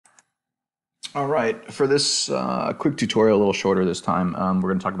All right, for this quick tutorial, a little shorter this time, we're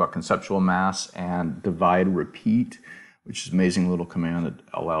going to talk about conceptual mass and divide repeat, which is an amazing little command that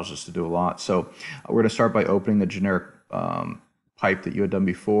allows us to do a lot. So we're going to start by opening the generic pipe that you had done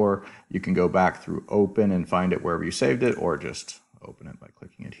before. You can go back through open and find it wherever you saved it, or just open it by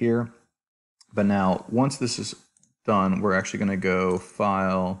clicking it here. But now, once this is done, we're actually going to go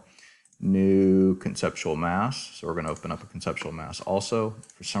File, New Conceptual Mass. So we're going to open up a conceptual mass also.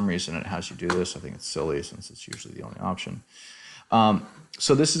 For some reason it has you do this. I think it's silly since it's usually the only option.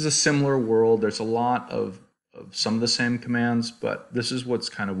 So this is a similar world. There's a lot of some of the same commands, but this is what's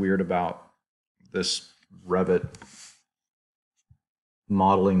kind of weird about this Revit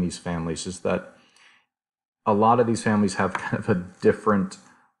modeling these families, is that a lot of these families have kind of a different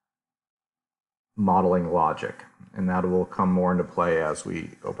modeling logic, and that will come more into play as we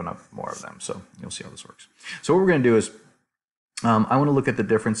open up more of them. So you'll see how this works. So what we're going to do is I want to look at the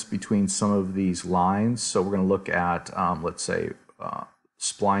difference between some of these lines. So we're going to look at, let's say,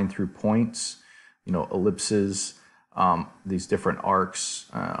 spline through points, ellipses, these different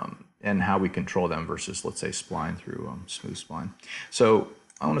arcs, and how we control them versus, let's say, spline through smooth spline. So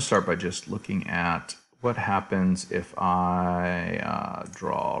I want to start by just looking at what happens if I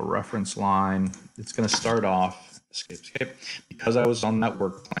draw a reference line. It's going to start off, escape, because I was on that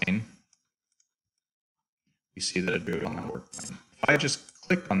work plane. You see that I drew it on that work plane. If I just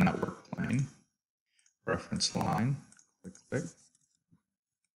click on that work plane, reference line, click,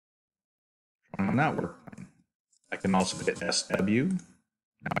 on that work plane. I can also hit SW.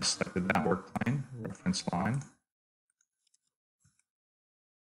 Now I selected that work plane, reference line.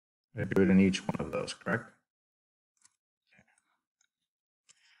 I do it in each one of those, correct? Okay.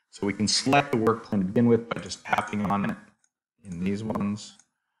 So we can select the work plane to begin with by just tapping on it in these ones,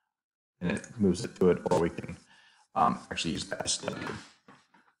 and it moves it to it, or we can actually use the SW.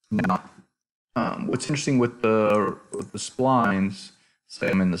 Now, what's interesting with the splines, say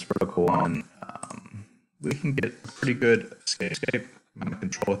I'm in this vertical one, we can get a pretty good escape. I'm going to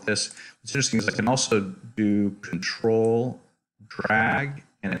control with this. What's interesting is I can also do control, drag,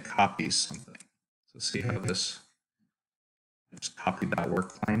 and it copies something. So see how this, just copy that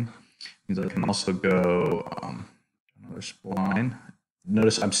work plane. Means I can also go another spline.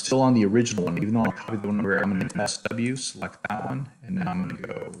 Notice I'm still on the original one, even though I copied the one where I'm going to SW, select that one, and now I'm going to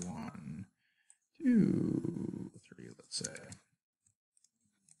go 1, 2, 3, let's say.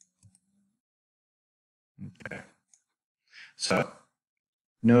 Okay. So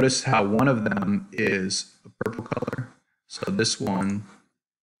notice how one of them is a purple color. So this one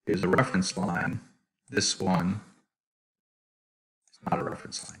is a reference line. This one is not a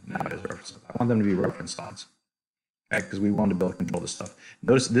reference line. Now it is a reference line. I want them to be reference lines, okay, because we want to be able to control this stuff.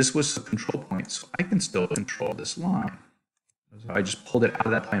 Notice this was a control point, so I can still control this line. So I just pulled it out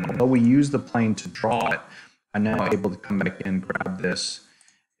of that plane. Although we use the plane to draw it, I'm now able to come back in, grab this,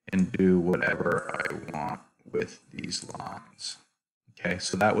 and do whatever I want with these lines. Okay,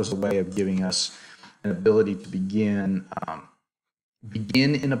 so that was a way of giving us an ability to begin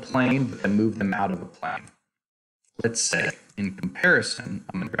in a plane, but then move them out of a plane. Let's say, in comparison,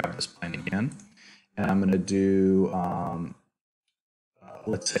 I'm going to grab this plane again, and I'm going to do,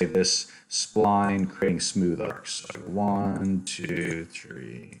 let's say, this spline creating smooth arcs. So 1, 2,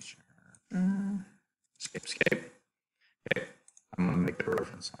 3, escape. Okay, I'm going to make the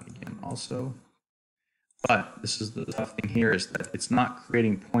reference line again also. But this is the tough thing here, is that it's not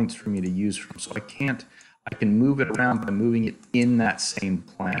creating points for me to use from. So I can move it around by moving it in that same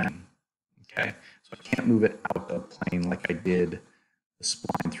plane. Okay, so I can't move it out the plane like I did the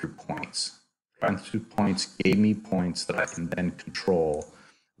spline through points. Spline through points gave me points that I can then control,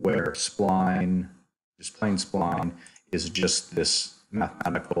 where spline, just plain spline, is just this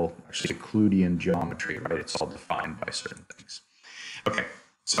mathematical, actually Euclidean geometry, right? It's all defined by certain things. Okay,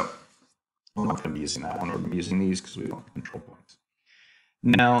 so we're not going to be using that one. We're going to be using these because we want control points.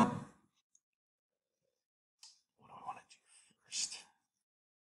 Now, what do I want to do first?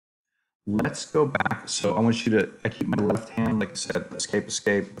 Let's go back. So I want you to, I keep my left hand, like I said,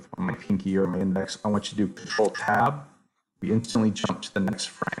 escape with my pinky or my index. I want you to do control tab. We instantly jump to the next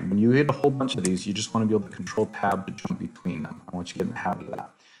frame. When you hit a whole bunch of these, you just want to be able to control tab to jump between them. I want you to get in the habit of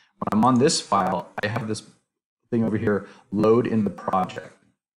that. When I'm on this file, I have this thing over here, load in the project.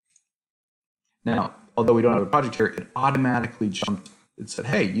 Now, although we don't have a project here, it automatically jumped. It said,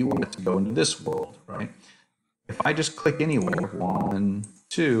 hey, you want it to go into this world, right? If I just click anywhere, 1,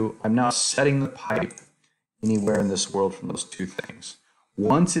 2, I'm now setting the pipe anywhere in this world from those two things.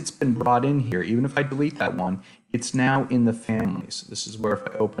 Once it's been brought in here, even if I delete that one, it's now in the family. So this is where if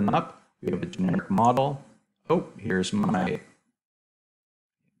I open up, we have a generic model. Oh, here's my, a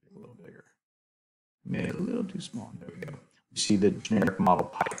little bigger. Made it a little too small. There we go. You see the generic model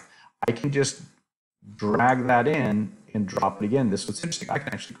pipe. I can just drag that in and drop it again. This was interesting. I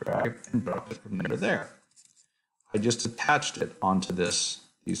can actually grab and drop it from there to there. I just attached it onto these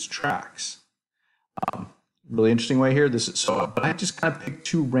tracks. Really interesting way here. This is so, but I just kind of picked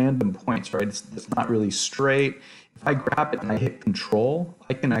two random points, right? It's not really straight. If I grab it and I hit Control,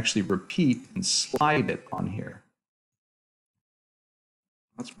 I can actually repeat and slide it on here.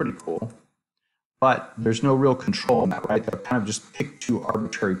 That's pretty cool. But there's no real control in that, right? I kind of just picked two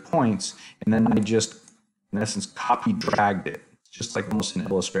arbitrary points, and then I just, in essence, copy dragged it. It's just like almost an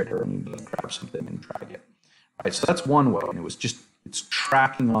Illustrator when you grab something and drag it. Right, so that's one way, and it was just, it's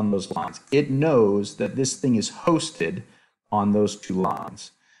tracking on those lines. It knows that this thing is hosted on those two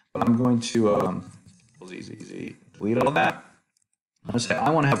lines. But I'm going to, delete all that. I'm going to say, I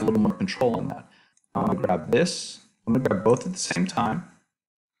want to have a little more control on that. I'm going to grab this. I'm going to grab both at the same time.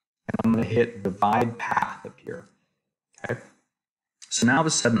 And I'm going to hit divide path up here. Okay. So now all of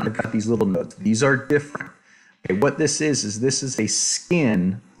a sudden, I've got these little nodes. These are different. Okay, what this is this is a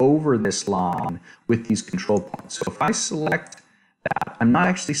skin over this line with these control points. So if I select that, I'm not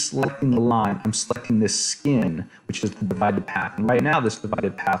actually selecting the line, I'm selecting this skin, which is the divided path. And right now, this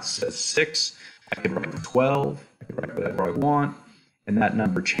divided path says 6. I could write 12. I could write whatever I want. And that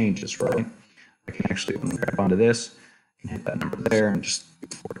number changes, right? I can actually grab onto this and hit that number there and just do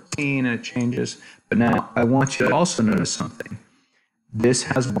 14 and it changes. But now I want you to also notice something. This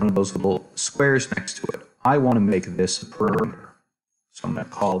has one of those little squares next to it. I want to make this a perimeter. So I'm going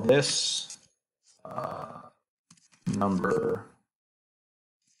to call this number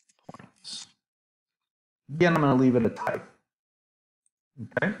points. Again, I'm going to leave it a type.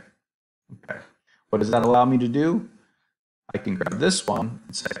 Okay? Okay. What does that allow me to do? I can grab this one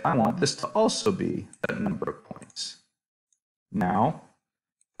and say, I want this to also be that number of points. Now,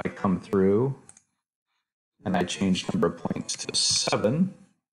 if I come through and I change number of points to 7,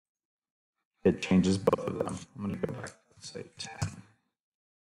 it changes both of them. I'm going to go back and say 10.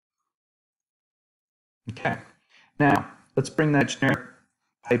 Okay. Now, let's bring that generic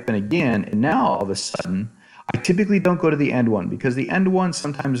pipe in again. And now, all of a sudden, I typically don't go to the end one because the end one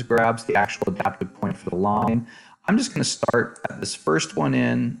sometimes grabs the actual adaptive point for the line. I'm just going to start at this first one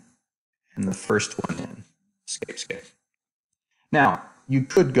in and the first one in. Escape. Now, you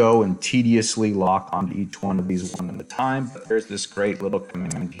could go and tediously lock onto each one of these one at a time, but there's this great little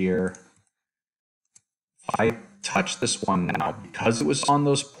command here. If I touch this one now, because it was on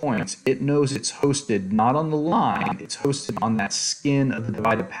those points, it knows it's hosted not on the line, it's hosted on that skin of the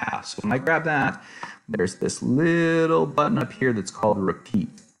divided path. So when I grab that, there's this little button up here that's called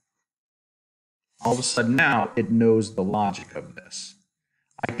repeat. All of a sudden now, it knows the logic of this.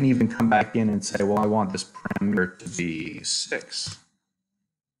 I can even come back in and say, well, I want this parameter to be 6.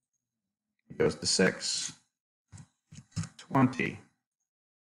 It goes to 6. 20.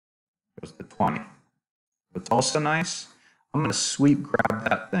 Goes to 20. What's also nice, I'm going to sweep grab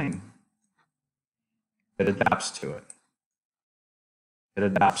that thing. It adapts to it. It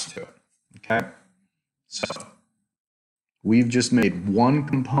adapts to it. Okay? So we've just made one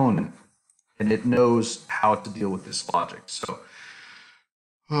component and it knows how to deal with this logic. So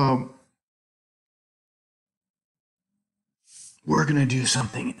we're going to do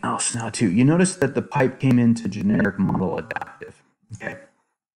something else now too. You notice that the pipe came into generic model adaptive. Okay.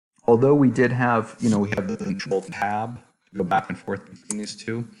 Although we did have, we have the control tab to go back and forth between these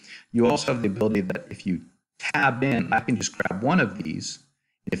two. You also have the ability that if you tab in, I can just grab one of these.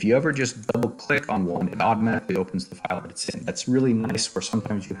 If you ever just double click on one, it automatically opens the file that it's in. That's really nice where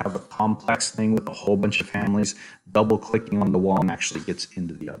sometimes you have a complex thing with a whole bunch of families, double clicking on the one actually gets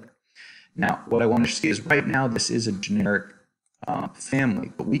into the other. Now, what I want to see is right now this is a generic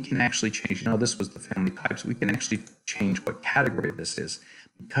family, but we can actually change, this was the family type, so we can actually change what category this is.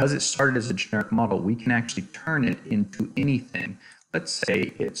 Because it started as a generic model, we can actually turn it into anything. Let's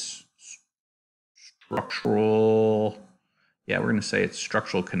say it's structural. Yeah, we're going to say it's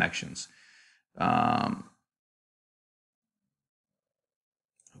structural connections.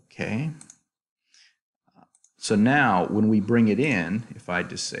 Okay. So now when we bring it in, if I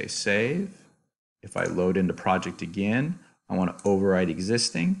just say save, if I load into project again, I want to override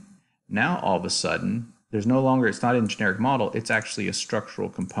existing. Now all of a sudden, there's no longer, it's not in generic model, it's actually a structural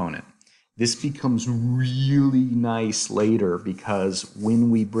component. This becomes really nice later because when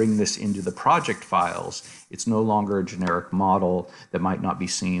we bring this into the project files, it's no longer a generic model that might not be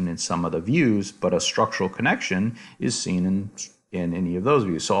seen in some of the views, but a structural connection is seen in any of those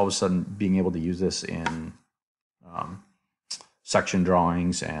views. So all of a sudden being able to use this in section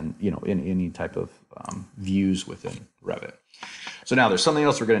drawings and in any type of views within Revit. So now there's something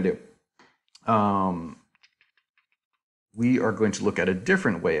else we're going to do. we are going to look at a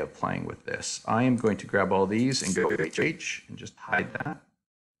different way of playing with this. I am going to grab all these and go HH and just hide that.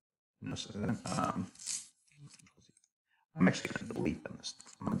 I'm actually going to delete them.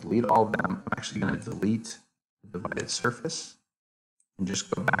 I'm going to delete all of them. I'm actually going to delete the divided surface and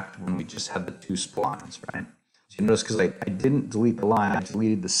just go back to when we just had the two splines, right? So you notice because I didn't delete the line, I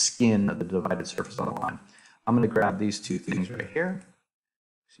deleted the skin of the divided surface on the line. I'm going to grab these two things right here,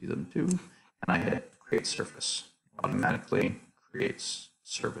 see them too, and I hit create surface. Automatically creates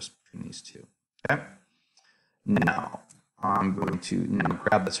surface between these two. Okay. Now I'm going to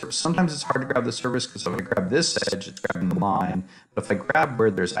grab the surface. Sometimes it's hard to grab the surface because if I grab this edge, it's grabbing the line. But if I grab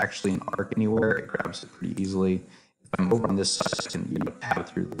where there's actually an arc anywhere, it grabs it pretty easily. If I'm over on this side, I can tab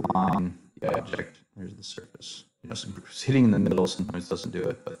through the line, the object. There's the surface. So hitting in the middle sometimes doesn't do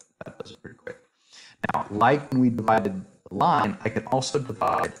it, but that does it pretty quick. Now, like when we divided the line, I can also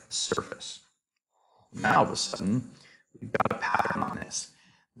divide the surface. Now, all of a sudden, we've got a pattern on this.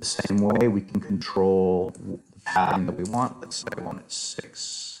 The same way we can control the pattern that we want. Let's say I want it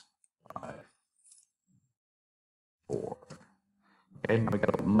 6, 5, 4. Okay, now we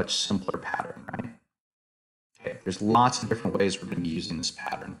got a much simpler pattern, right? Okay, there's lots of different ways we're going to be using this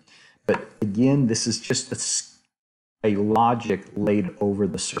pattern. But again, this is just a logic laid over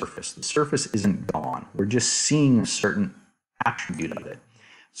the surface. The surface isn't gone. We're just seeing a certain attribute of it.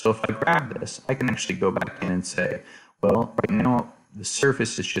 So if I grab this, I can actually go back in and say, well, right now, the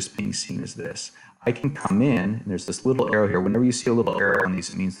surface is just being seen as this. I can come in, and there's this little arrow here. Whenever you see a little arrow on these,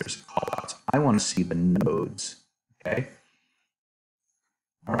 it means there's callouts. I want to see the nodes, okay?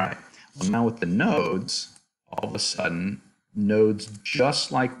 All right. Well, now with the nodes, all of a sudden, nodes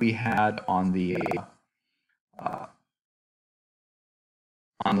just like we had on the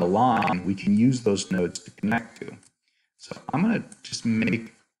line, we can use those nodes to connect to. So I'm going to just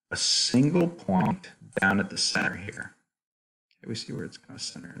make a single point down at the center here. Okay, we see where it's going to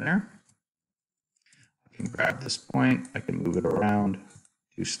center there. I can grab this point, I can move it around,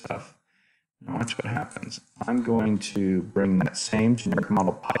 do stuff. Now watch what happens. I'm going to bring that same generic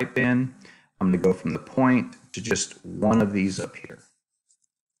model pipe in. I'm going to go from the point to just one of these up here.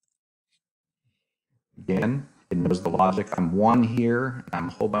 Again, it knows the logic. I'm one here, and I'm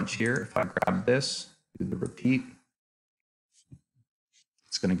a whole bunch here. If I grab this, do the repeat,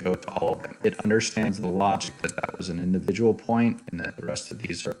 it's going to go to all of them. It understands the logic that that was an individual point and that the rest of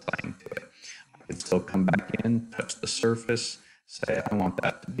these are playing to it. I can still come back in, touch the surface, say I want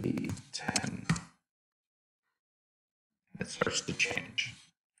that to be 10. It starts to change.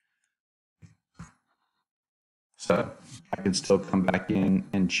 So I can still come back in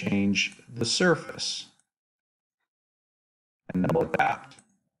and change the surface, and that'll adapt.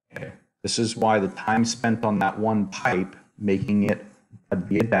 Okay. This is why the time spent on that one pipe, making it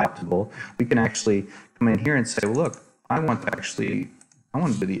be adaptable, we can actually come in here and say, well, look, I want to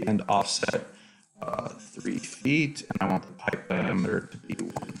do the end offset 3 feet, and I want the pipe diameter to be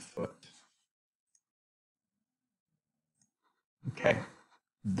 1 foot. Okay,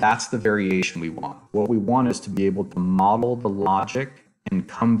 that's the variation we want. What we want is to be able to model the logic and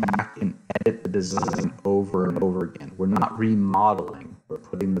come back and edit the design over and over again. We're not remodeling, we're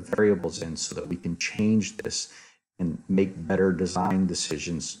putting the variables in so that we can change this and make better design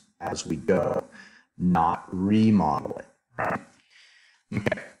decisions as we go, not remodel it. Right?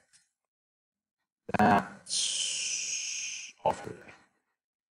 Okay. That's all for today.